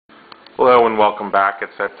Hello and welcome back.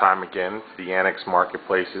 It's that time again. It's the Annex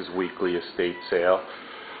Marketplace's weekly estate sale.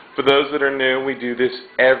 For those that are new, we do this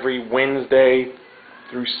every Wednesday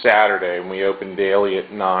through Saturday, and we open daily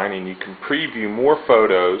at 9, and you can preview more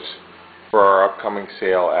photos for our upcoming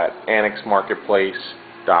sale at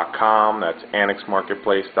annexmarketplace.com. That's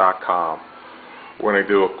annexmarketplace.com. We're going to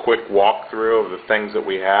do a quick walkthrough of the things that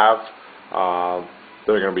we have that are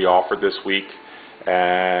going to be offered this week,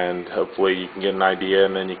 and hopefully you can get an idea,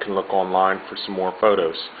 and then you can look online for some more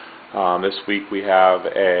photos. This week we have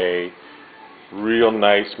a real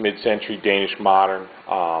nice mid-century Danish modern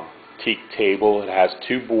teak table. It has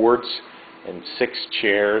 2 boards and 6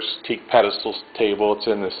 chairs. Teak pedestal table. It's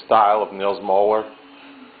in the style of Nils Moller.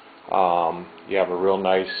 You have a real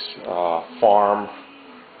nice farm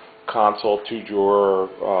console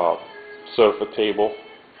 2-drawer sofa table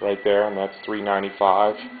right there, and that's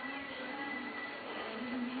 $395.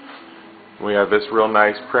 We have this real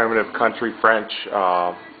nice primitive country French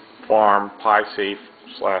farm pie safe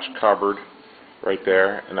 / cupboard right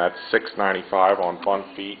there, and that's $695 on Fun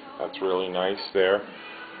Feet. That's really nice there.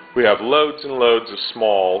 We have loads and loads of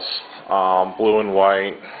smalls, blue and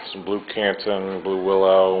white, some blue Canton, blue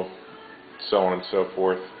willow, so on and so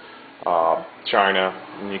forth. China,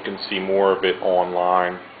 and you can see more of it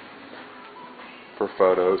online for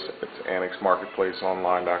photos. It's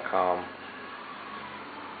annexmarketplaceonline.com.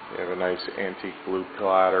 You have a nice antique blue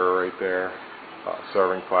platter right there,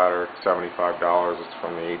 serving platter, $75. It's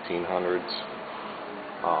from the 1800s.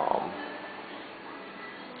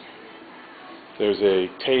 There's a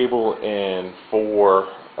table in 4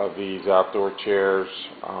 of these outdoor chairs,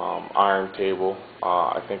 iron table.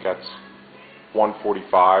 I think that's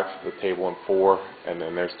 $145, the table in 4, and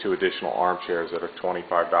then there's 2 additional armchairs that are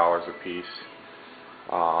 $25 a piece.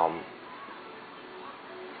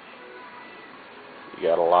 You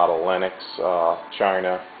got a lot of Lenox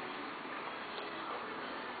china.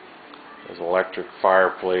 There's an electric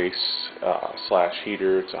fireplace /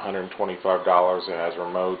 heater. It's $125. It has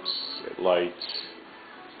remotes, it lights.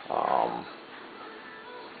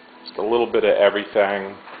 Just a little bit of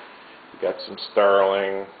everything. You got some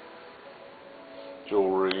sterling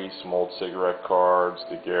jewelry, some old cigarette cards,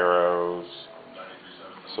 daguerreos,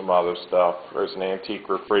 some other stuff. There's an antique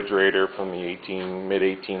refrigerator from the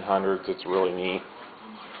mid-1800s. It's really neat.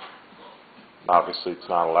 Obviously, it's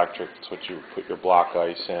not electric. It's what you put your block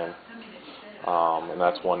ice in, and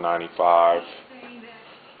that's $195.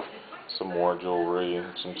 Some more jewelry,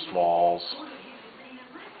 some smalls,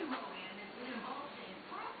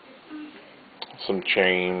 some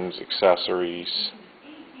chains, accessories.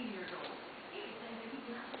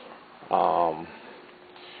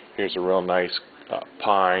 Here's a real nice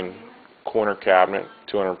pine corner cabinet,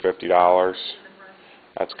 $250.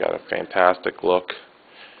 That's got a fantastic look.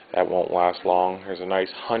 That won't last long. There's a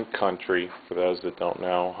nice Hunt Country, for those that don't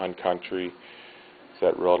know. Hunt Country is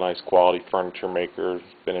that real nice quality furniture maker. It's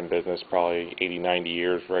been in business probably 80-90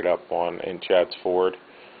 years, right up in Chadds Ford.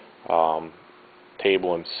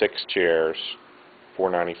 Table and 6 chairs,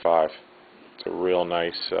 $495. It's a real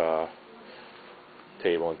nice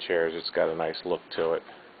table and chairs. It's got a nice look to it.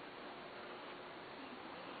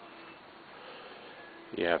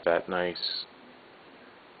 You have that nice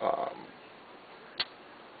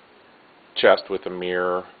chest with a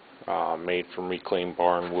mirror, made from reclaimed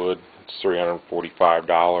barn wood. It's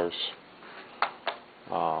 $345.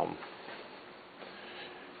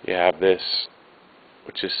 You have this,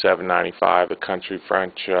 which is $795, the Country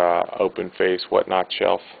French open face whatnot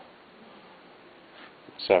shelf.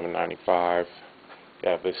 $795. You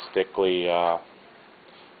have this Stickley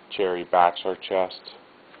cherry bachelor chest,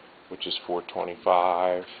 which is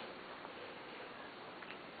 $425.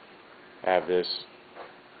 I have this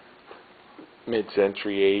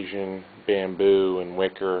mid-century Asian bamboo and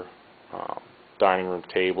wicker dining room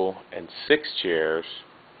table and 6 chairs,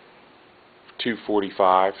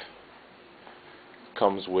 $245.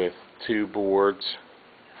 Comes with 2 boards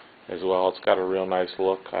as well. It's got a real nice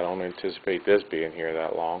look. I don't anticipate this being here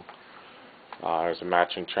that long. There's a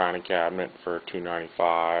matching china cabinet for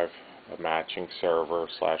 $295. A matching server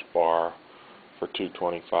 / bar for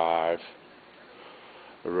 $225.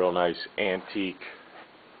 A real nice antique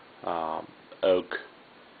oak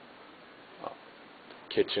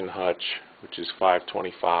kitchen hutch, which is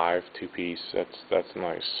 $525, 2-piece. That's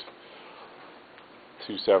nice.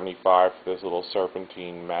 $275 for this little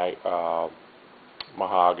serpentine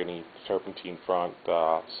mahogany serpentine front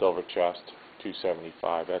silver chest.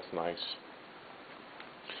 $275. That's nice.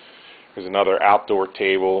 There's another outdoor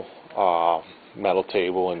table, metal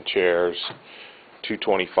table and chairs,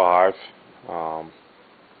 $225.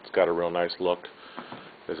 It's got a real nice look.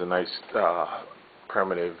 There's a nice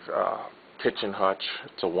primitive kitchen hutch.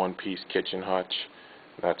 It's a one-piece kitchen hutch.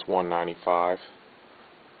 That's $195.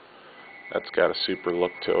 That's got a super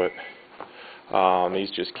look to it.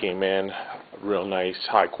 These just came in, real nice,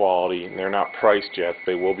 high quality. And they're not priced yet.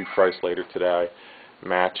 They will be priced later today.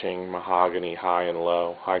 Matching mahogany, high and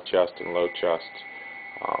low, high chest and low chest.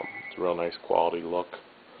 It's a real nice quality look.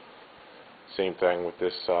 Same thing with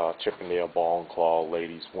this Chippendale Ball and Claw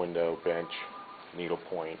ladies window bench,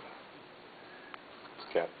 needlepoint. It's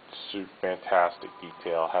got fantastic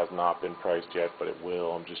detail. Has not been priced yet, but it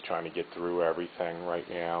will. I'm just trying to get through everything right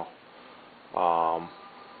now. $525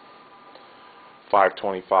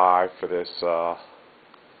 for this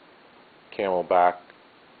camelback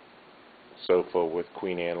sofa with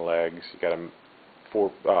Queen Anne legs. You got a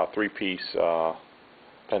three-piece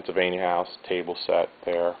Pennsylvania House table set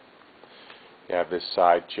there. You have this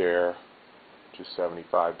side chair, which is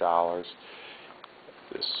 $75.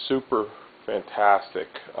 This super fantastic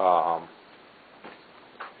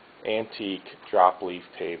antique drop leaf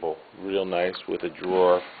table, real nice with a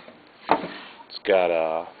drawer. It's got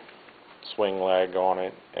a swing leg on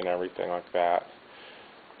it and everything like that.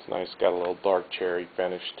 It's nice. It's got a little dark cherry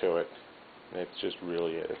finish to it. And it's just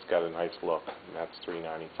really, it's got a nice look. And that's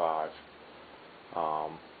 $395.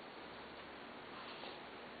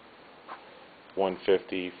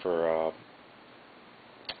 $150 for a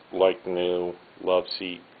like new love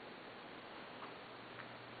seat.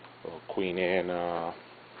 Little Queen Anne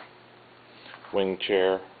wing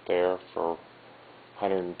chair there for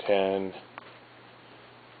 $110.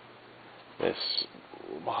 This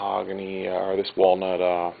mahogany or this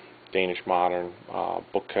walnut Danish modern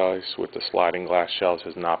bookcase with the sliding glass shelves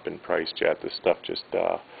has not been priced yet. This stuff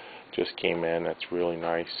just came in. That's really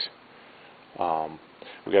nice.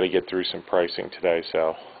 We got to get through some pricing today,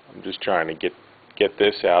 so I'm just trying to get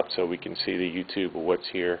this out so we can see the YouTube of what's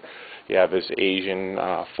here. You have this Asian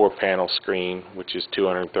 4-panel screen, which is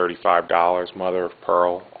 $235, mother of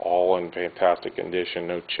pearl, all in fantastic condition,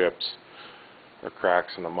 no chips or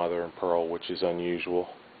cracks in the mother and pearl, which is unusual.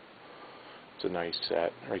 It's a nice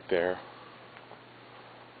set right there.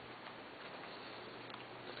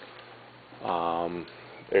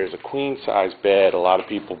 There's a queen size bed. A lot of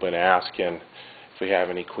people have been asking if we have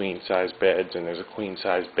any queen size beds, and there's a queen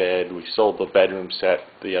size bed. We sold the bedroom set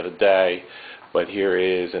the other day, but here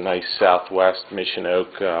is a nice Southwest Mission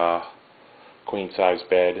Oak queen size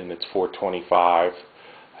bed, and it's $425.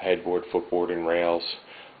 Headboard, footboard, and rails.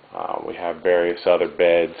 We have various other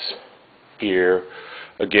beds here.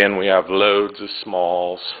 Again, we have loads of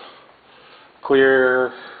smalls,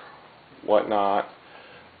 clear, whatnot.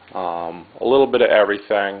 A little bit of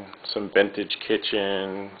everything. Some vintage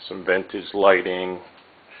kitchen, some vintage lighting,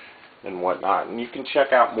 and whatnot. And you can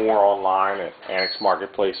check out more online at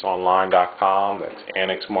AnnexMarketplaceOnline.com. That's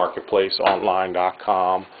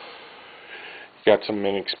AnnexMarketplaceOnline.com. You got some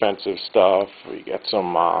inexpensive stuff. You got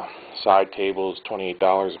some side tables,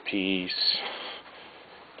 $28 a piece.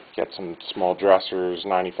 You got some small dressers,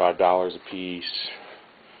 $95 a piece.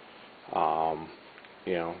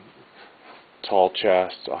 You know, tall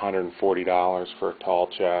chest, $140 for a tall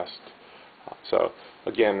chest. So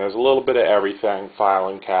again, there's a little bit of everything.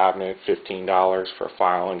 Filing cabinet, $15 for a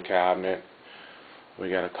filing cabinet. We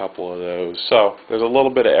got a couple of those. So there's a little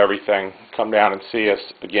bit of everything. Come down and see us.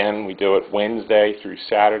 Again, we do it Wednesday through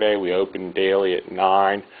Saturday. We open daily at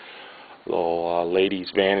 9. Little ladies'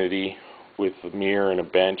 vanity with a mirror and a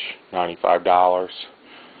bench, $95.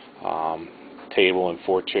 Table and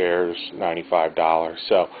 4 chairs, $95.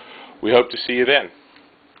 So we hope to see you then.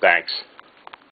 Thanks.